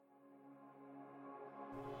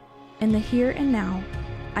In the here and now,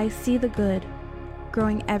 I see the good,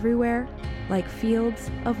 growing everywhere like fields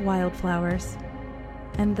of wildflowers.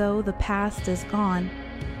 And though the past is gone,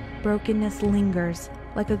 brokenness lingers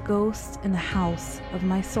like a ghost in the house of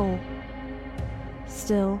my soul.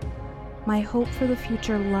 Still, my hope for the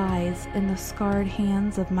future lies in the scarred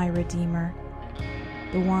hands of my Redeemer,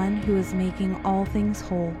 the one who is making all things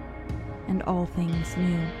whole and all things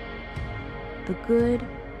new. The good,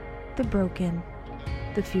 the broken,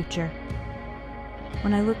 the future.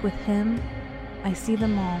 When I look with him, I see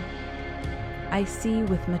them all. I see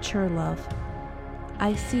with mature love.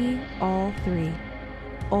 I see all three,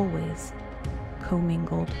 always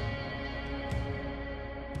commingled.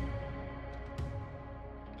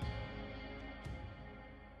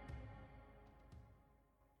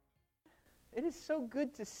 It is so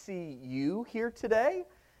good to see you here today,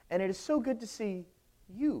 and it is so good to see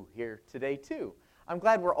you here today too. I'm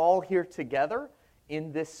glad we're all here together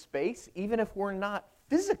in this space, even if we're not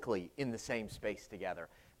physically in the same space together.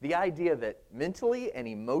 The idea that mentally and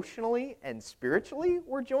emotionally and spiritually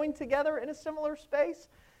we're joined together in a similar space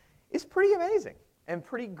is pretty amazing and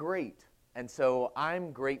pretty great. And so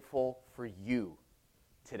I'm grateful for you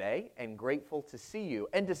today and grateful to see you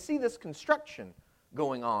and to see this construction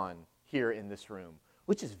going on here in this room,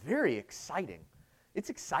 which is very exciting. It's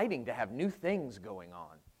exciting to have new things going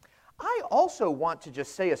on. I also want to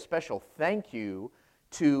just say a special thank you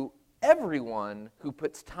to everyone who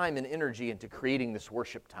puts time and energy into creating this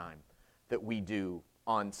worship time that we do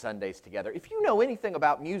on Sundays together. If you know anything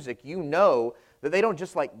about music, you know that they don't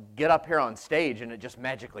just like get up here on stage and it just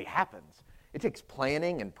magically happens. It takes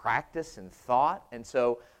planning and practice and thought, and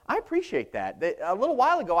so I appreciate that. A little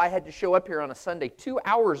while ago, I had to show up here on a Sunday 2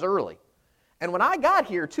 hours early, and when I got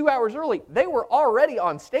here 2 hours early, they were already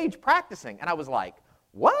on stage practicing, and I was like,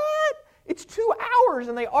 what? It's 2 hours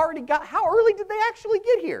and they already got, how early did they actually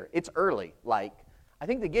get here? It's early, like, I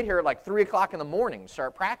think they get here at like 3 o'clock in the morning to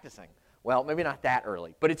start practicing. Well, maybe not that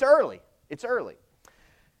early, but it's early. It's early.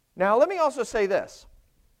 Now, let me also say this.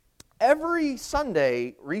 Every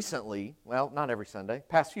Sunday recently, well, not every Sunday,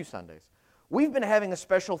 past few Sundays, we've been having a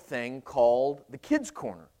special thing called the Kids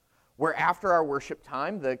Corner, where after our worship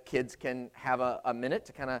time, the kids can have a minute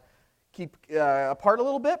to kind of keep apart a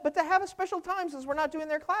little bit, but to have a special time since we're not doing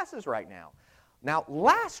their classes right now. Now,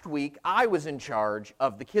 last week, I was in charge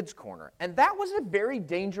of the Kids Corner, and that was a very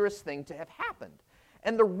dangerous thing to have happened.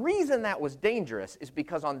 And the reason that was dangerous is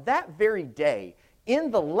because on that very day,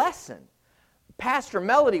 in the lesson, Pastor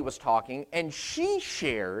Melody was talking, and she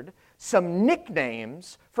shared some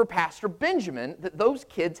nicknames for Pastor Benjamin that those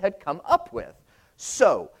kids had come up with.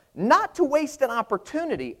 So, not to waste an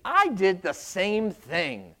opportunity, I did the same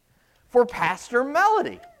thing for Pastor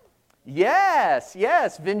Melody. Yes,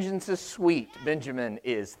 vengeance is sweet, Benjamin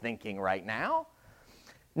is thinking right now.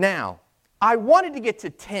 Now, I wanted to get to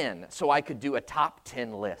 10 so I could do a top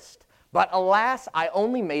 10 list, but alas, I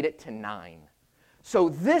only made it to 9. So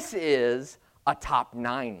this is a top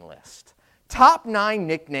 9 list. Top 9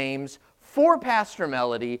 nicknames for Pastor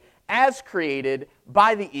Melody as created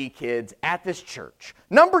by the E-Kids at this church.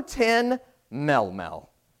 Number 10, Mel Mel.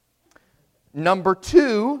 Number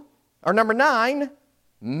 9,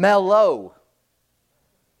 Mellow.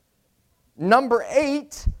 Number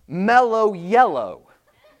 8, Mellow Yellow.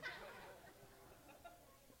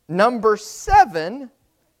 Number 7,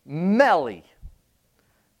 Melly.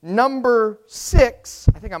 Number 6,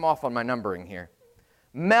 I think I'm off on my numbering here,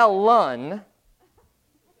 Melun.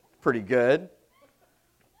 Pretty good.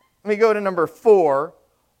 Let me go to number 4,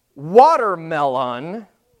 Watermelon.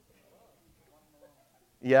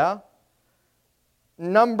 Yeah.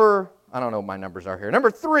 I don't know what my numbers are here. Number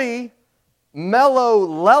 3, Mellow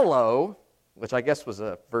Lello, which I guess was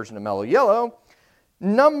a version of Mellow Yellow.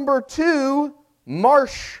 Number 2,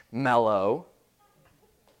 Marshmallow.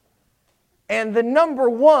 And the number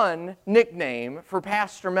 1 nickname for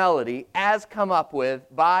Pastor Melody, as come up with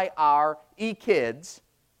by our E-Kids,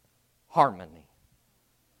 Harmony.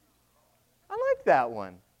 I like that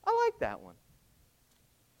one.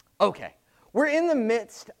 Okay, we're in the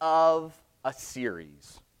midst of a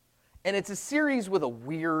series. And it's a series with a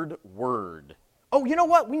weird word. Oh, you know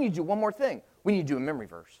what? We need to do one more thing. We need to do a memory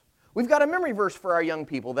verse. We've got a memory verse for our young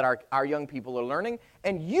people that our young people are learning,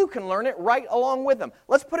 and you can learn it right along with them.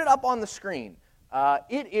 Let's put it up on the screen.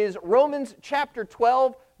 It is Romans chapter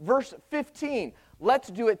 12, verse 15. Let's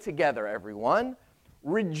do it together, everyone.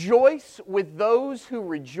 Rejoice with those who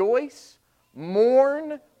rejoice.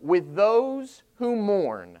 Mourn with those who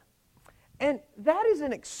mourn. And that is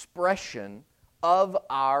an expression of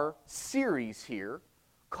our series here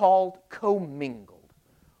called commingled,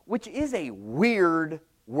 which is a weird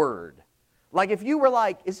word. Like if you were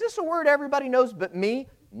like, is this a word everybody knows but me?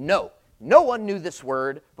 No. No one knew this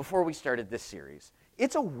word before we started this series.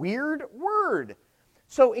 It's a weird word.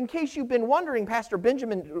 So in case you've been wondering, Pastor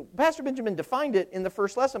Benjamin defined it in the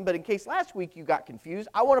first lesson, but in case last week you got confused,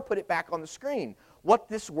 I want to put it back on the screen, what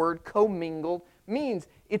this word commingled means.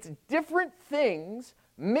 It's different things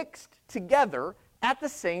mixed together at the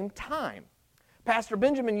same time. Pastor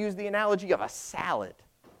Benjamin used the analogy of a salad.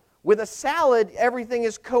 With a salad, everything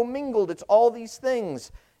is commingled. It's all these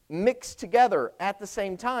things mixed together at the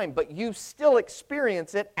same time, but you still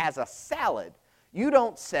experience it as a salad. You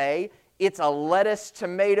don't say, it's a lettuce,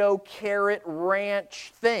 tomato, carrot,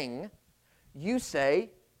 ranch thing. You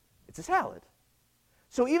say, it's a salad.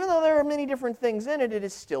 So even though there are many different things in it, it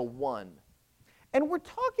is still one. And we're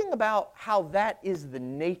talking about how that is the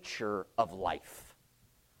nature of life,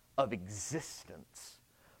 of existence.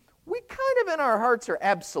 We kind of in our hearts are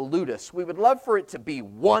absolutists. We would love for it to be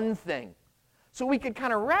one thing. So we could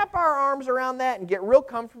kind of wrap our arms around that and get real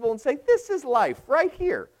comfortable and say, this is life right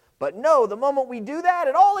here. But no, the moment we do that,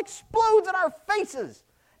 it all explodes in our faces.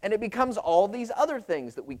 And it becomes all these other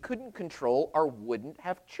things that we couldn't control or wouldn't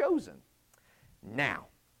have chosen. Now,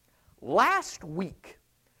 last week,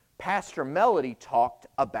 Pastor Melody talked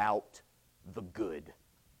about the good.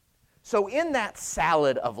 So in that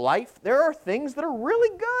salad of life, there are things that are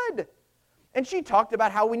really good. And she talked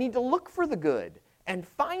about how we need to look for the good and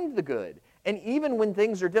find the good. And even when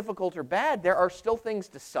things are difficult or bad, there are still things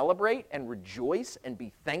to celebrate and rejoice and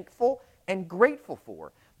be thankful and grateful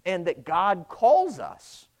for. And that God calls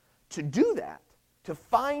us to do that, to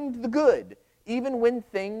find the good, even when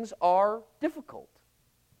things are difficult.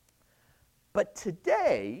 But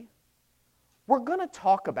today, we're going to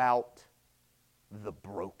talk about the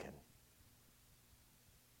broken.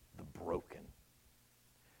 The broken.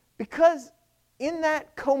 Because in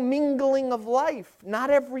that commingling of life, not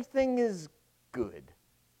everything is good.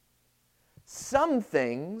 Some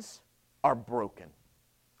things are broken.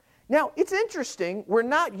 Now, it's interesting, we're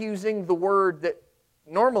not using the word that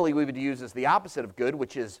normally we would use as the opposite of good,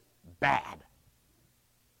 which is bad.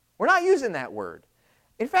 We're not using that word.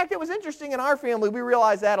 In fact, it was interesting in our family, we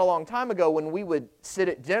realized that a long time ago when we would sit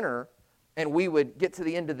at dinner and we would get to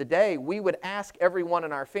the end of the day, we would ask everyone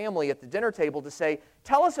in our family at the dinner table to say,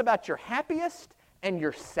 tell us about your happiest and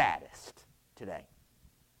your saddest today.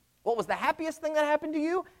 What was the happiest thing that happened to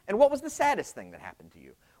you, and what was the saddest thing that happened to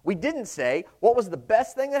you? We didn't say, what was the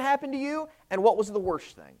best thing that happened to you, and what was the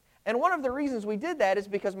worst thing? And one of the reasons we did that is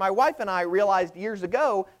because my wife and I realized years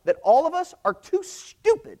ago that all of us are too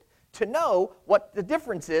stupid to know what the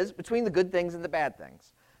difference is between the good things and the bad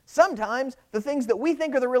things. Sometimes the things that we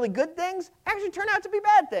think are the really good things actually turn out to be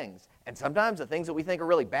bad things. And sometimes the things that we think are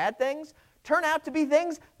really bad things turn out to be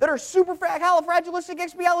things that are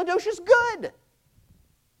supercalifragilisticexpialidocious good.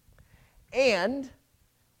 And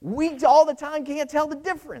we all the time can't tell the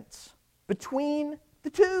difference between the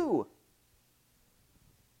two.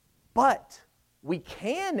 But we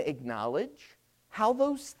can acknowledge how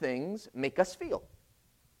those things make us feel.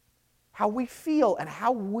 How we feel and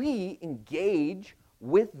how we engage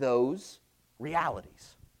with those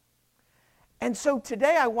realities. And so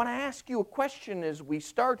today I want to ask you a question as we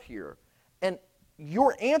start here. And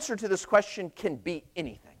your answer to this question can be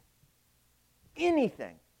anything.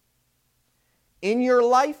 Anything. In your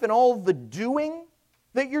life and all the doing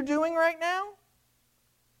that you're doing right now,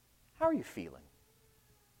 how are you feeling?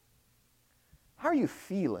 How are you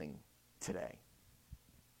feeling today?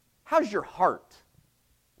 How's your heart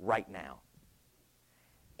right now?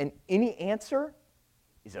 And any answer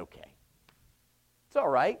is okay. It's all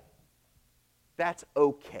right. That's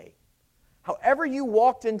okay. However you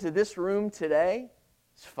walked into this room today,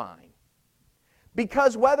 it's fine.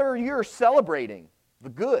 Because whether you're celebrating the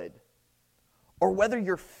good or whether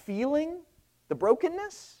you're feeling the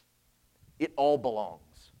brokenness, it all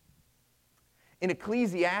belongs. In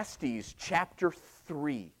Ecclesiastes chapter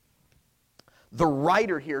 3, the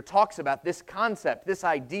writer here talks about this concept, this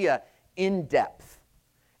idea in depth.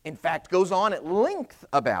 In fact, goes on at length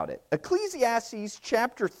about it. Ecclesiastes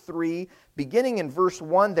chapter 3, beginning in verse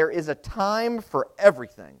 1, there is a time for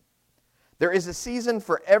everything. There is a season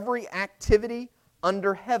for every activity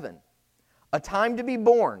under heaven. A time to be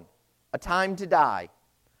born, a time to die.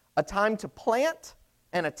 A time to plant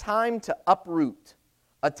and a time to uproot.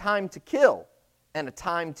 A time to kill and a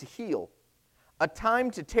time to heal. A time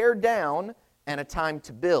to tear down and a time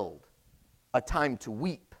to build. A time to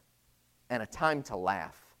weep and a time to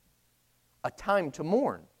laugh. A time to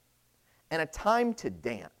mourn, and a time to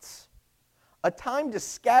dance, a time to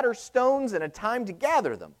scatter stones and a time to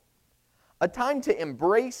gather them, a time to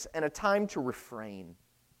embrace and a time to refrain,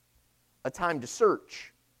 a time to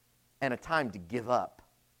search and a time to give up,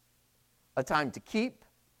 a time to keep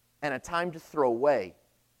and a time to throw away,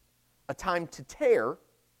 a time to tear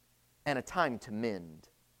and a time to mend,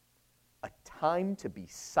 a time to be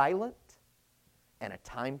silent and a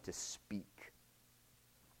time to speak,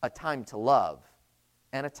 a time to love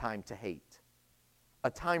and a time to hate, a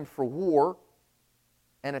time for war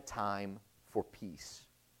and a time for peace.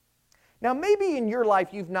 Now, maybe in your life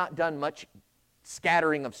you've not done much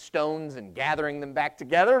scattering of stones and gathering them back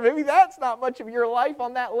together. Maybe that's not much of your life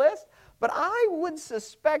on that list. But I would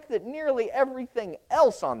suspect that nearly everything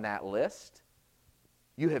else on that list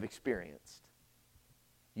you have experienced,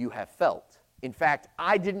 you have felt. In fact,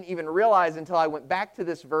 I didn't even realize until I went back to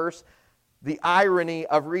this verse the irony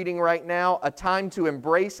of reading right now, a time to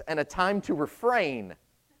embrace and a time to refrain.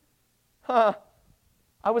 I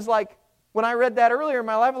was like, when I read that earlier in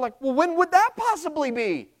my life, I was like, well, when would that possibly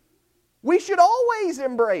be? We should always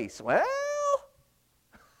embrace. Well,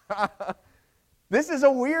 this is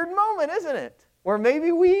a weird moment, isn't it? Where maybe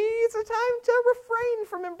it's a time to refrain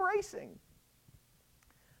from embracing.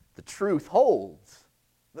 The truth holds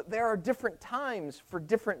that there are different times for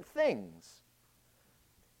different things,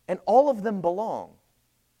 and all of them belong.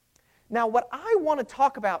 Now, what I want to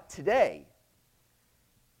talk about today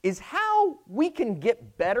is how we can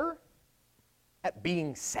get better at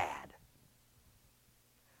being sad.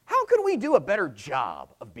 How can we do a better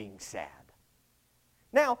job of being sad?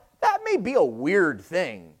 Now, that may be a weird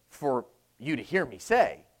thing for you to hear me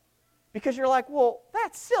say, because you're like, well,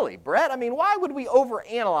 that's silly, Brett. I mean, why would we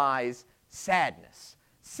overanalyze sadness?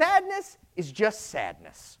 Sadness is just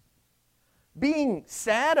sadness. Being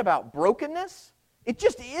sad about brokenness, it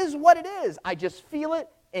just is what it is. I just feel it,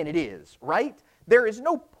 and it is, right? There is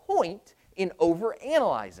no point in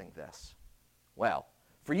overanalyzing this. Well,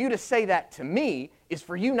 for you to say that to me is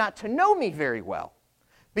for you not to know me very well.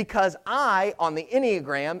 Because I, on the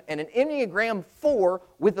Enneagram, and an Enneagram 4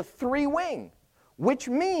 with a 3-wing, which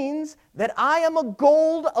means that I am a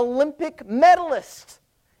gold Olympic medalist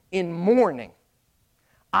in mourning.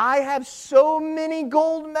 I have so many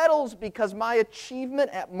gold medals because my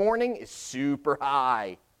achievement at mourning is super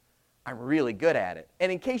high. I'm really good at it.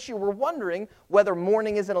 And in case you were wondering whether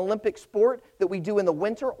mourning is an Olympic sport that we do in the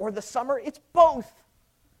winter or the summer, it's both.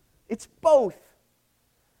 It's both.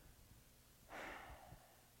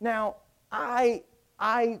 Now, I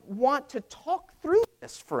want to talk through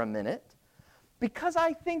this for a minute because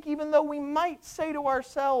I think even though we might say to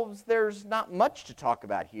ourselves there's not much to talk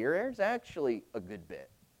about here, there's actually a good bit.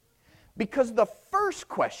 Because the first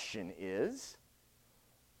question is,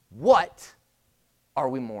 what are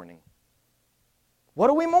we mourning? What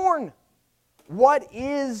do we mourn? What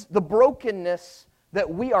is the brokenness that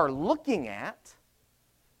we are looking at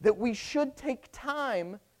that we should take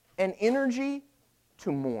time and energy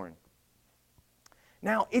to mourn?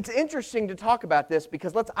 Now, it's interesting to talk about this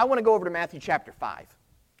because I want to go over to Matthew chapter 5,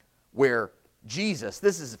 where Jesus,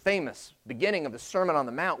 this is a famous beginning of the Sermon on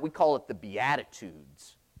the Mount, we call it the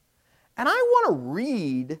Beatitudes. And I want to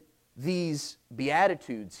read these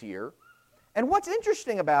Beatitudes here. And what's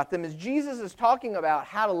interesting about them is Jesus is talking about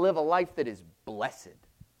how to live a life that is blessed,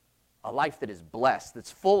 a life that is blessed,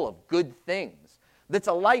 that's full of good things. That's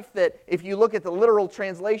a life that, if you look at the literal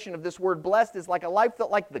translation of this word blessed, is like a life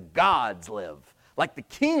that like the gods live, like the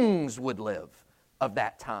kings would live of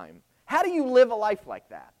that time. How do you live a life like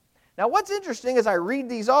that? Now, what's interesting as I read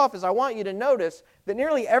these off is I want you to notice that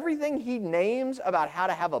nearly everything he names about how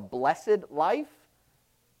to have a blessed life,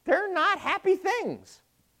 they're not happy things.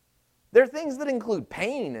 They're things that include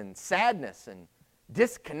pain and sadness and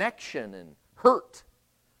disconnection and hurt.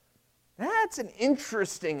 That's an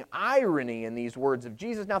interesting irony in these words of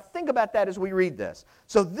Jesus. Now think about that as we read this.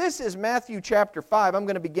 So this is Matthew chapter 5. I'm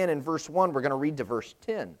going to begin in verse 1. We're going to read to verse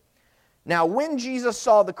 10. Now when Jesus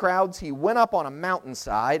saw the crowds, he went up on a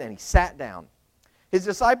mountainside and he sat down. His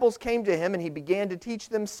disciples came to him and he began to teach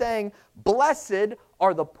them, saying, "Blessed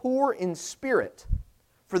are the poor in spirit,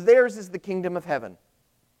 for theirs is the kingdom of heaven.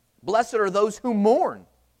 Blessed are those who mourn,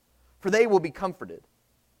 for they will be comforted.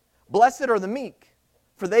 Blessed are the meek,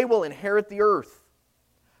 for they will inherit the earth.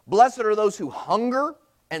 Blessed are those who hunger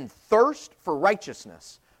and thirst for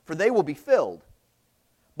righteousness, for they will be filled.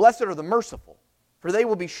 Blessed are the merciful, for they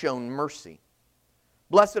will be shown mercy.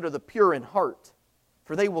 Blessed are the pure in heart,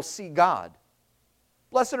 for they will see God.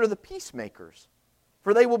 Blessed are the peacemakers,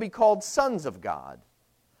 for they will be called sons of God.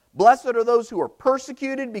 Blessed are those who are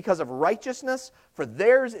persecuted because of righteousness, for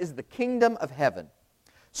theirs is the kingdom of heaven."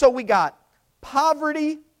 So we got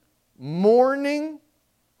poverty, mourning,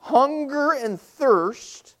 hunger and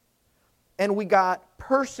thirst, and we got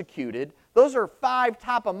persecuted. Those are 5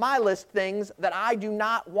 top of my list things that I do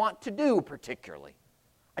not want to do particularly.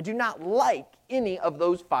 I do not like any of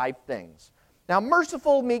those 5 things. Now,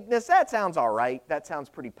 merciful meekness, that sounds all right. That sounds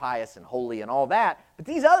pretty pious and holy and all that. But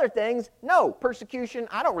these other things, no. Persecution,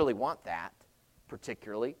 I don't really want that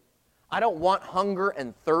particularly. I don't want hunger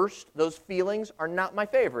and thirst. Those feelings are not my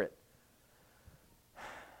favorite.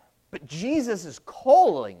 But Jesus is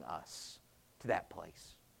calling us to that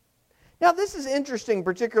place. Now, this is interesting,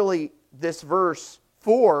 particularly this verse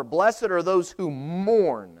 4, blessed are those who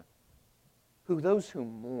mourn. Those who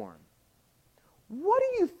mourn. What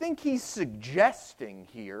do you think he's suggesting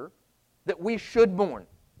here that we should mourn?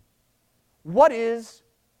 What is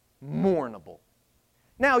mournable?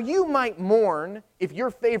 Now, you might mourn if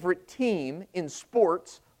your favorite team in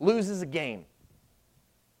sports loses a game.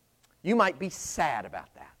 You might be sad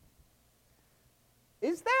about that.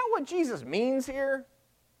 Is that what Jesus means here?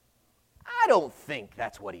 I don't think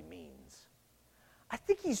that's what he means. I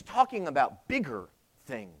think he's talking about bigger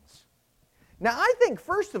things. Now, I think,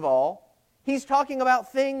 first of all, he's talking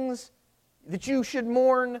about things that you should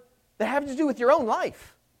mourn that have to do with your own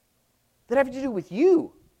life, that have to do with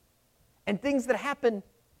you, and things that happen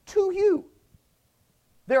to you.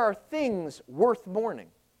 There are things worth mourning.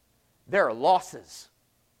 There are losses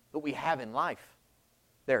that we have in life.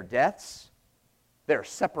 There are deaths. There are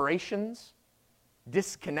separations,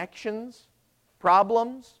 disconnections,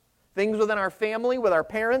 problems, things within our family, with our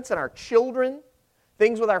parents and our children,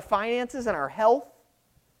 things with our finances and our health.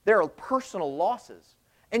 There are personal losses.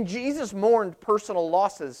 And Jesus mourned personal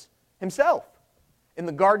losses himself. In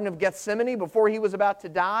the Garden of Gethsemane, before he was about to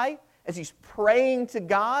die, as he's praying to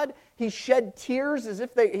God, he shed tears as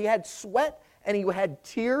if he had sweat and he had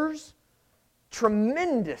tears.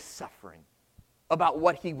 Tremendous suffering about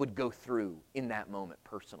what he would go through in that moment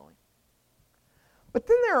personally. But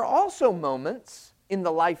then there are also moments in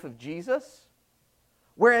the life of Jesus,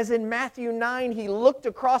 whereas in Matthew 9, he looked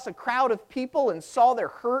across a crowd of people and saw their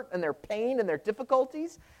hurt and their pain and their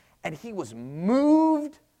difficulties, and he was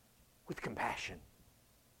moved with compassion.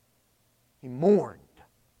 He mourned.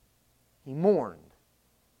 He mourned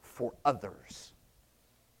for others,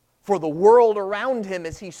 for the world around him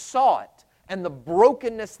as he saw it, and the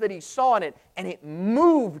brokenness that he saw in it, and it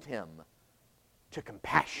moved him to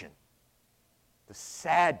compassion. The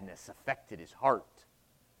sadness affected his heart,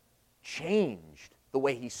 changed the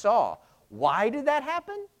way he saw. Why did that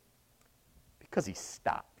happen? Because he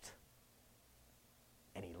stopped,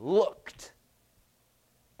 and he looked,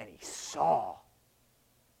 and he saw,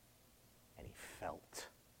 and he felt.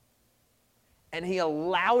 And he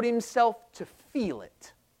allowed himself to feel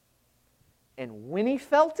it. And when he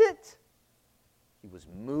felt it, he was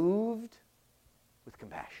moved with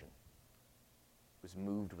compassion. He was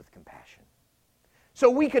moved with compassion. So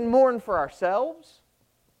we can mourn for ourselves,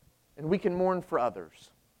 and we can mourn for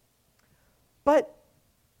others. But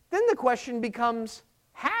then the question becomes,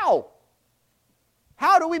 how?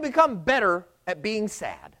 How do we become better at being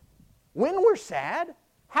sad? When we're sad,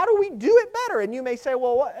 how do we do it better? And you may say,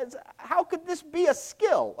 well, how could this be a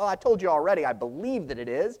skill? Well, I told you already, I believe that it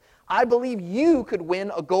is. I believe you could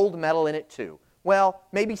win a gold medal in it too. Well,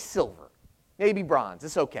 maybe silver, maybe bronze.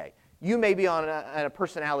 It's okay. You may be on a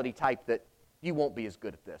personality type that you won't be as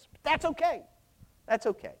good at this. But that's okay. That's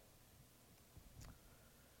okay.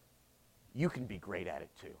 You can be great at it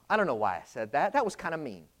too. I don't know why I said that. That was kind of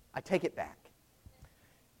mean. I take it back.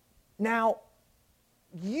 Now,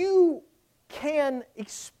 you can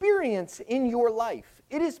experience in your life,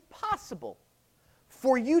 it is possible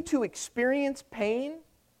for you to experience pain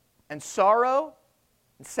and sorrow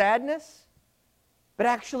and sadness, but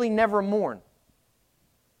actually never mourn.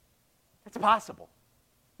 That's possible.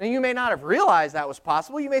 Now, you may not have realized that was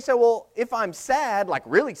possible. You may say, well, if I'm sad, like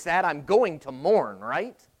really sad, I'm going to mourn,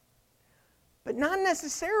 right? But not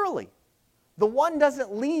necessarily. The one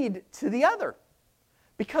doesn't lead to the other.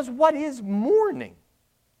 Because what is mourning?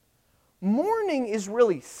 Mourning is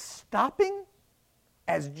really stopping,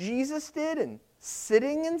 as Jesus did, and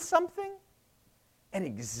sitting in something, and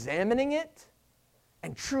examining it,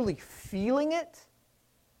 and truly feeling it,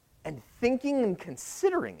 and thinking and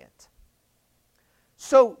considering it.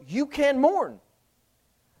 So you can mourn.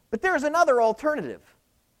 But there's another alternative.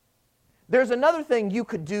 There's another thing you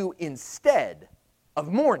could do instead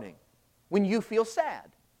of mourning when you feel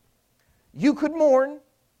sad. You could mourn,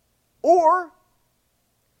 or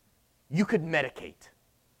you could medicate.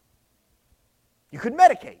 You could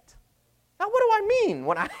medicate. Now, what do I mean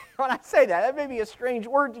when I say that? That may be a strange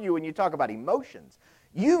word to you when you talk about emotions.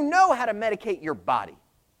 You know how to medicate your body.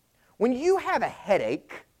 When you have a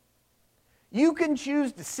headache, you can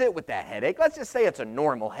choose to sit with that headache. Let's just say it's a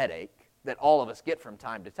normal headache that all of us get from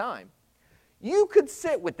time to time. You could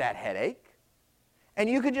sit with that headache, And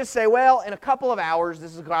you could just say, well, in a couple of hours,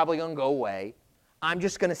 this is probably going to go away. I'm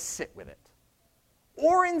just going to sit with it.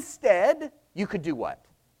 Or instead, you could do what?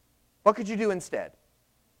 What could you do instead?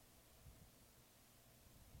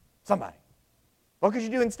 Somebody. What could you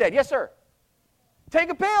do instead? Yes, sir. Take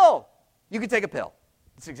a pill. You could take a pill.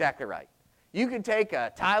 That's exactly right. You could take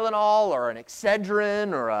a Tylenol or an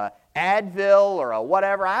Excedrin or a Advil or a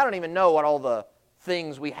whatever. I don't even know what all the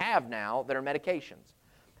things we have now that are medications.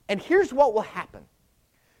 And here's what will happen.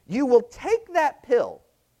 You will take that pill,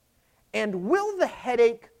 and will the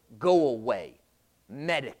headache go away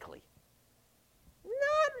medically?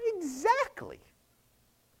 Not exactly.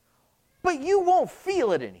 But you won't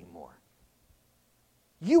feel it anymore.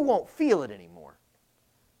 You won't feel it anymore.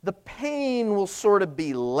 The pain will sort of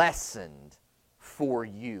be lessened for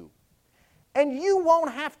you. And you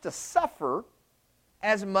won't have to suffer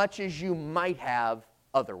as much as you might have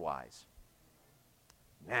otherwise.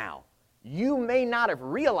 Now, you may not have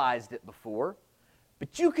realized it before,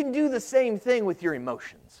 but you can do the same thing with your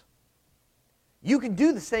emotions. You can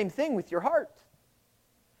do the same thing with your heart.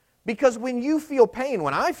 Because when you feel pain,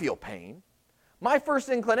 when I feel pain, my first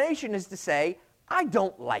inclination is to say, I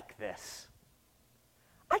don't like this.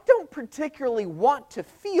 I don't particularly want to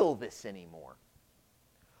feel this anymore.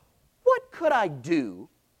 What could I do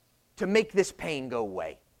to make this pain go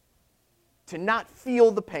away? To not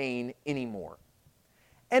feel the pain anymore?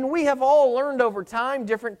 And we have all learned over time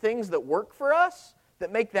different things that work for us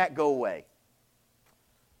that make that go away.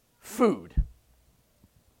 Food.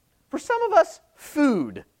 For some of us,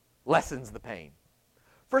 food lessens the pain.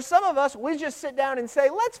 For some of us, we just sit down and say,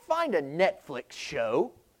 let's find a Netflix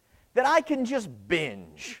show that I can just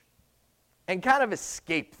binge and kind of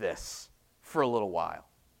escape this for a little while.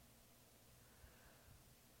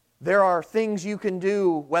 There are things you can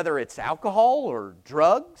do, whether it's alcohol or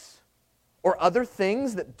drugs or other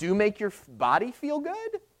things that do make your body feel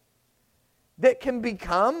good, that can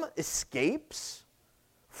become escapes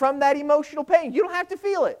from that emotional pain. You don't have to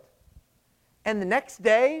feel it. And the next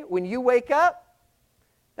day, when you wake up,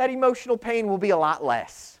 that emotional pain will be a lot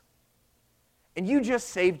less. And you just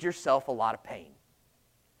saved yourself a lot of pain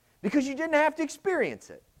because you didn't have to experience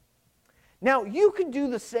it. Now, you can do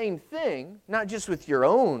the same thing, not just with your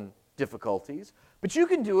own difficulties, but you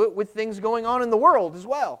can do it with things going on in the world as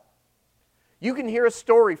well. You can hear a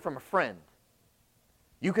story from a friend.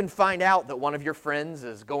 You can find out that one of your friends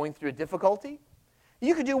is going through a difficulty.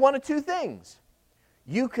 You can do one of two things.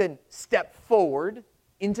 You can step forward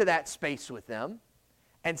into that space with them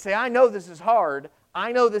and say, I know this is hard,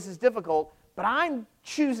 I know this is difficult, but I'm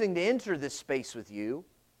choosing to enter this space with you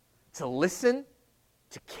to listen,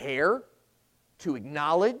 to care, to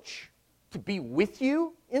acknowledge, to be with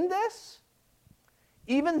you in this,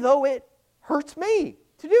 even though it hurts me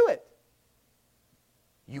to do it.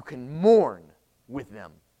 You can mourn with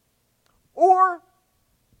them. Or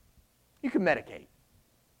you can medicate,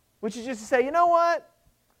 which is just to say, you know what?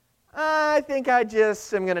 I think I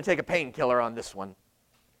just am going to take a painkiller on this one.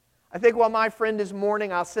 I think while my friend is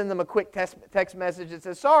mourning, I'll send them a quick text message that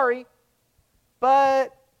says, sorry,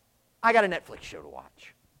 but I got a Netflix show to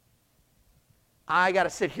watch. I got to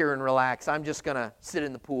sit here and relax. I'm just going to sit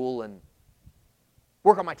in the pool and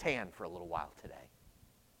work on my tan for a little while today.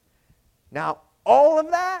 Now, all of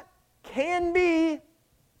that can be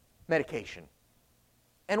medication.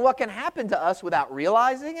 And what can happen to us without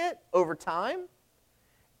realizing it over time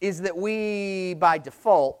is that we, by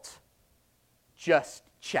default, just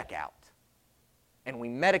check out. And we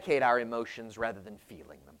medicate our emotions rather than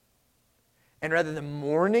feeling them. And rather than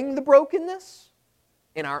mourning the brokenness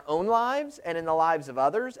in our own lives and in the lives of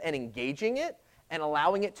others and engaging it and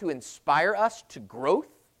allowing it to inspire us to growth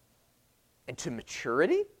and to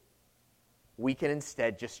maturity, we can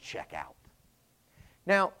instead just check out.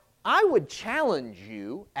 Now, I would challenge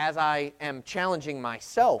you, as I am challenging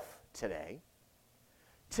myself today,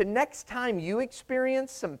 to next time you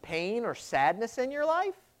experience some pain or sadness in your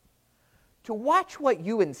life, to watch what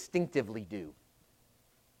you instinctively do.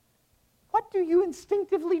 What do you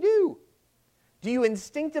instinctively do? Do you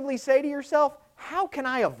instinctively say to yourself, how can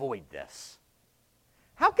I avoid this?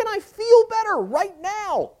 How can I feel better right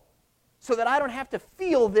now so that I don't have to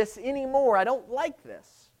feel this anymore? I don't like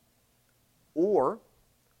this. Or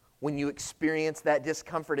when you experience that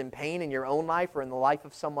discomfort and pain in your own life or in the life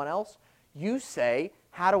of someone else, you say,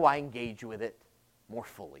 how do I engage with it more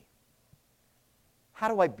fully? How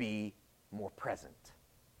do I be more present?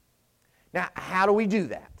 Now, how do we do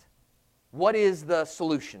that? What is the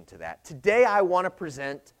solution to that? Today I want to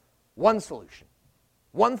present one solution,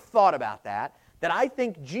 one thought about that I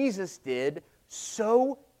think Jesus did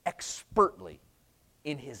so expertly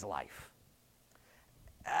in his life.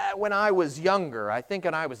 when I was younger, I think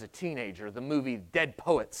when I was a teenager, the movie Dead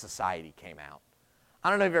Poets Society came out. I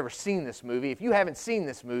don't know if you've ever seen this movie. If you haven't seen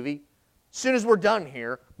this movie, as soon as we're done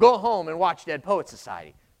here, go home and watch Dead Poets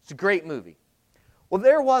Society. It's a great movie. Well,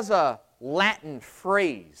 there was a Latin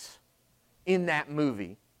phrase in that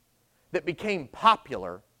movie that became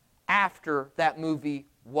popular after that movie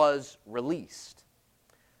was released.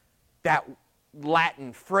 That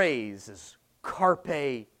Latin phrase is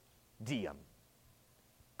carpe diem.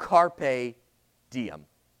 Carpe diem.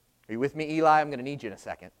 Are you with me, Eli? I'm going to need you in a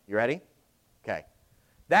second. You ready? Okay.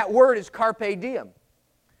 That word is carpe diem.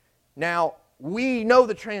 Now, we know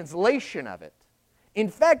the translation of it. In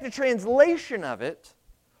fact, the translation of it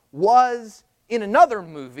was in another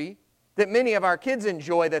movie that many of our kids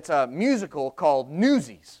enjoy that's a musical called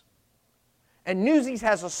Newsies. And Newsies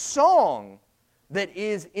has a song that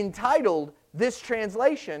is entitled this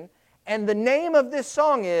translation, and the name of this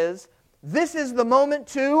song is, "This is the moment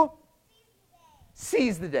to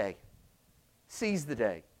seize the day." Seize the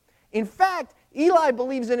day. In fact, Eli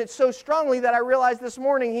believes in it so strongly that I realized this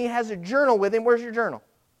morning he has a journal with him. Where's your journal?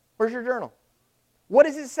 Where's your journal? What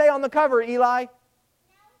does it say on the cover, Eli?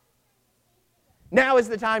 Now is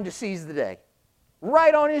the time to seize the day.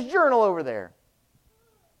 Right on his journal over there.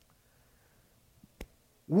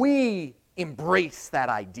 We embrace that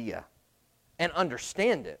idea and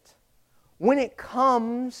understand it when it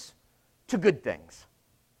comes to good things.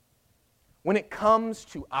 When it comes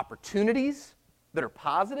to opportunities that are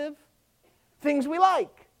positive, things we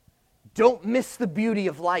like. Don't miss the beauty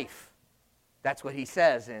of life. That's what he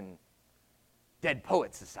says in Dead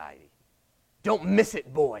Poets Society. Don't miss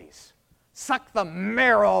it, boys. Suck the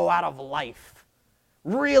marrow out of life.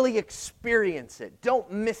 Really experience it. Don't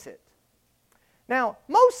miss it. Now,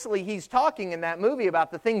 mostly he's talking in that movie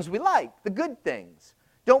about the things we like, the good things.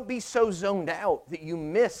 Don't be so zoned out that you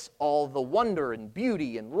miss all the wonder and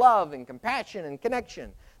beauty and love and compassion and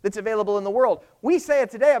connection that's available in the world. We say it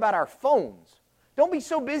today about our phones. Don't be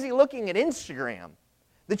so busy looking at Instagram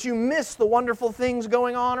that you miss the wonderful things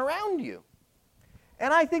going on around you.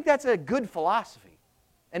 And I think that's a good philosophy,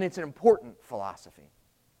 and it's an important philosophy.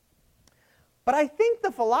 But I think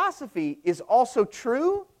the philosophy is also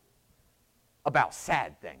true about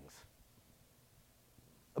sad things,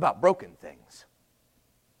 about broken things,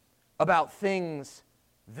 about things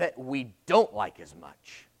that we don't like as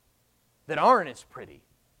much, that aren't as pretty.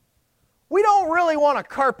 We don't really want to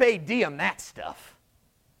carpe diem that stuff.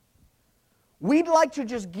 We'd like to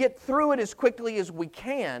just get through it as quickly as we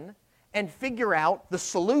can and figure out the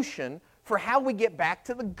solution for how we get back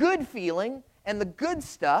to the good feeling and the good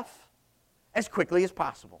stuff as quickly as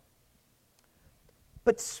possible.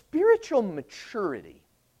 But spiritual maturity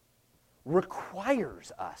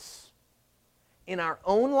requires us in our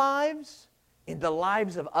own lives, in the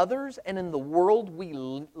lives of others, and in the world we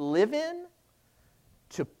live in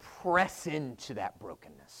to press into that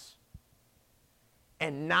brokenness.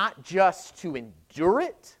 And not just to endure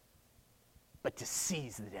it, but to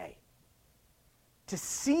seize the day. To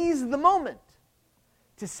seize the moment.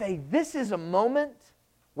 To say, this is a moment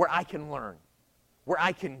where I can learn, where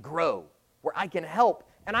I can grow, where I can help,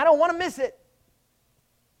 and I don't want to miss it.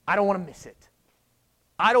 I don't want to miss it.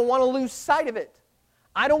 I don't want to lose sight of it.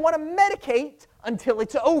 I don't want to medicate until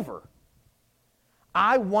it's over.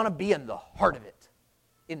 I want to be in the heart of it,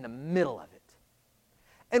 in the middle of it.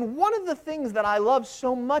 And one of the things that I love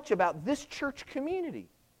so much about this church community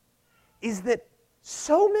is that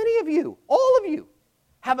so many of you, all of you,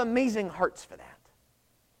 have amazing hearts for that.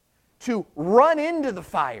 To run into the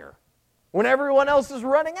fire when everyone else is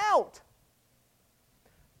running out.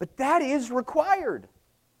 But that is required.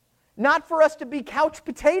 Not for us to be couch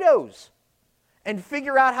potatoes and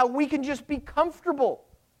figure out how we can just be comfortable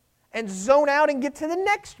and zone out and get to the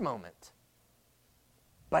next moment.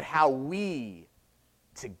 But how we,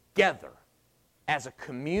 together, as a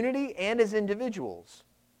community and as individuals,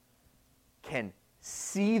 can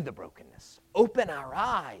see the brokenness, open our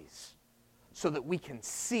eyes so that we can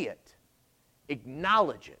see it,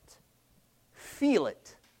 acknowledge it, feel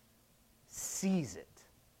it, seize it,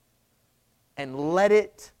 and let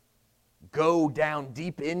it go down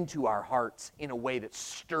deep into our hearts in a way that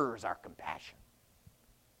stirs our compassion.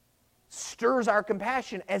 Stirs our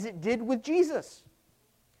compassion as it did with Jesus.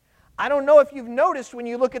 I don't know if you've noticed when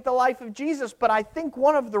you look at the life of Jesus, but I think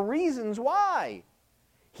one of the reasons why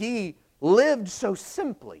he lived so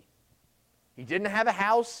simply. He didn't have a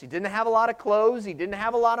house. He didn't have a lot of clothes. He didn't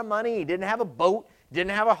have a lot of money. He didn't have a boat. He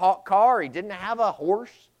didn't have a car. He didn't have a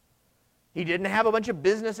horse. He didn't have a bunch of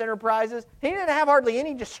business enterprises. He didn't have hardly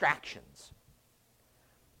any distractions.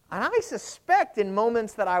 And I suspect in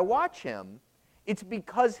moments that I watch him, It's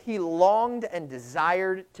because he longed and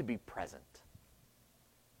desired to be present,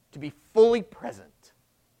 to be fully present.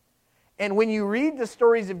 And when you read the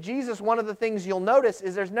stories of Jesus, one of the things you'll notice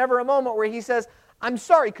is there's never a moment where he says, I'm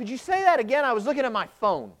sorry, could you say that again? I was looking at my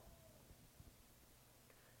phone.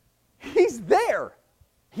 He's there.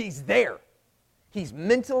 He's there. He's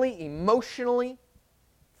mentally, emotionally,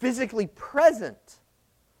 physically present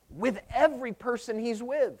with every person he's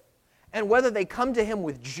with. And whether they come to him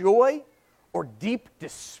with joy or deep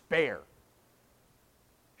despair.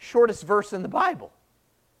 Shortest verse in the Bible.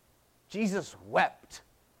 Jesus wept.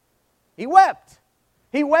 He wept.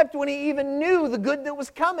 He wept when he even knew the good that was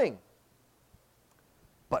coming.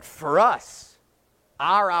 But for us,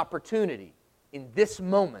 our opportunity in this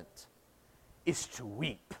moment is to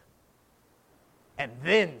weep and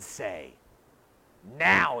then say,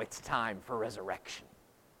 now it's time for resurrection.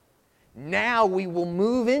 Now we will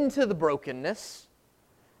move into the brokenness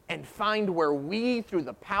and find where we, through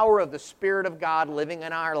the power of the Spirit of God living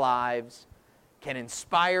in our lives, can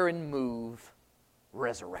inspire and move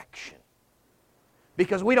resurrection.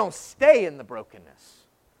 Because we don't stay in the brokenness.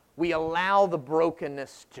 We allow the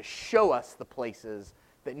brokenness to show us the places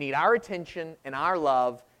that need our attention and our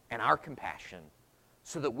love and our compassion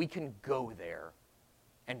so that we can go there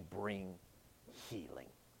and bring healing.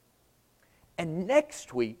 And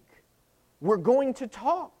next week, we're going to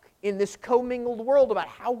talk in this commingled world about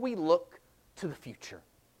how we look to the future.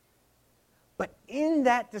 But in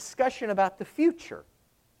that discussion about the future,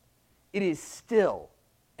 it is still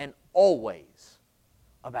and always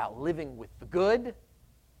about living with the good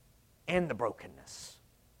and the brokenness.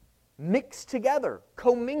 Mixed together,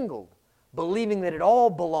 commingled, believing that it all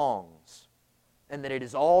belongs and that it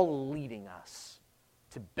is all leading us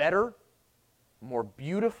to better, more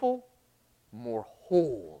beautiful, more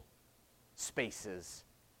whole spaces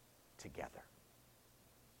together.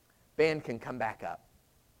 Band can come back up.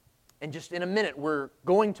 And just in a minute, we're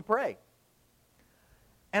going to pray.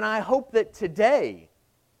 And I hope that today,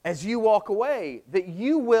 as you walk away, that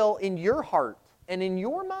you will, in your heart and in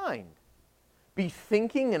your mind, be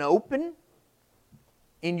thinking and open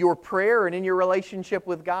in your prayer and in your relationship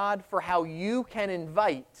with God for how you can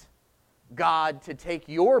invite God to take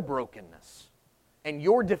your brokenness and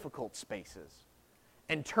your difficult spaces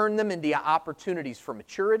and turn them into opportunities for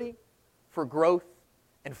maturity, for growth,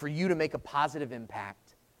 and for you to make a positive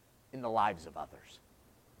impact in the lives of others.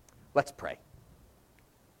 Let's pray.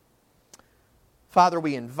 Father,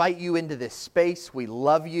 we invite you into this space. We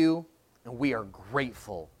love you, and we are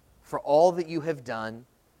grateful for all that you have done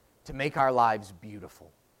to make our lives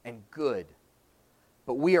beautiful and good.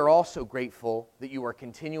 But we are also grateful that you are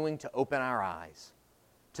continuing to open our eyes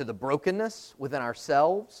to the brokenness within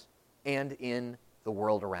ourselves and in the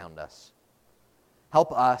world around us.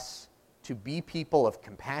 Help us to be people of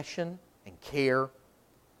compassion and care,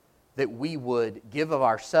 that we would give of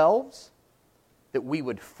ourselves, that we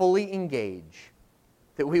would fully engage,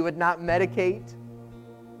 that we would not medicate,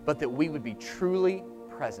 but that we would be truly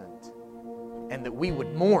present, and that we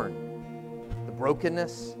would mourn the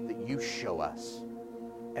brokenness that you show us,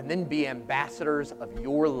 and then be ambassadors of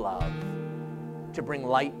your love to bring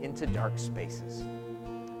light into dark spaces.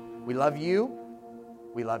 We love you.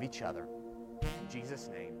 We love each other. In Jesus'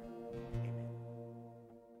 name.